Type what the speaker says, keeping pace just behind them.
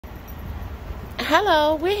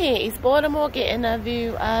Hello, we're here in East Baltimore getting a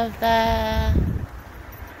view of the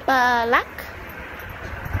block.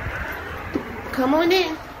 Come on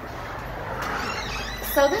in.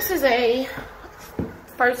 So this is a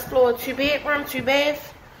first floor 2-bedroom,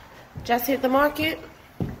 2-bath. Just hit the market.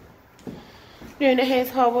 Unit has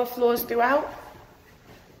hardwood floors throughout.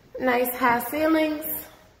 Nice high ceilings.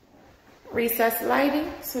 Recessed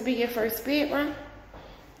lighting. This will be your first bedroom.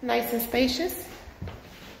 Nice and spacious.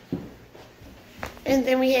 And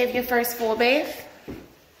then we have your first full bath.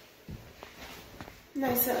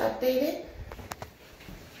 Nice and updated.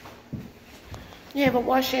 You have a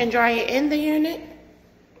washer and dryer in the unit.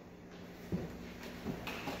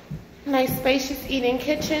 Nice spacious eating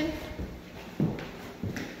kitchen.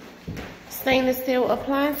 Stainless steel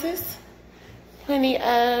appliances. Plenty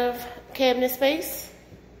of cabinet space.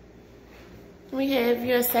 We have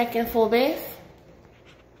your second full bath.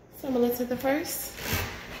 Similar to the first.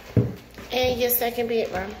 And your second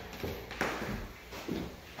bedroom.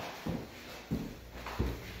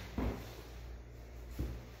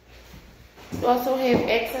 You also have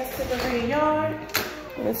access to the rear yard.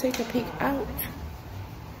 I'm gonna take a peek out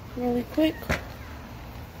really quick.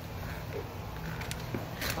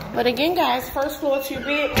 But again, guys, first floor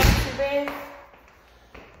 2-bedroom, 2-bath.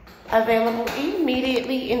 Available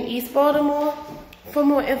immediately in East Baltimore. For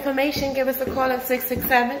more information, give us a call at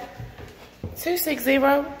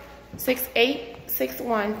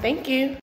 667-260-6861. Thank you.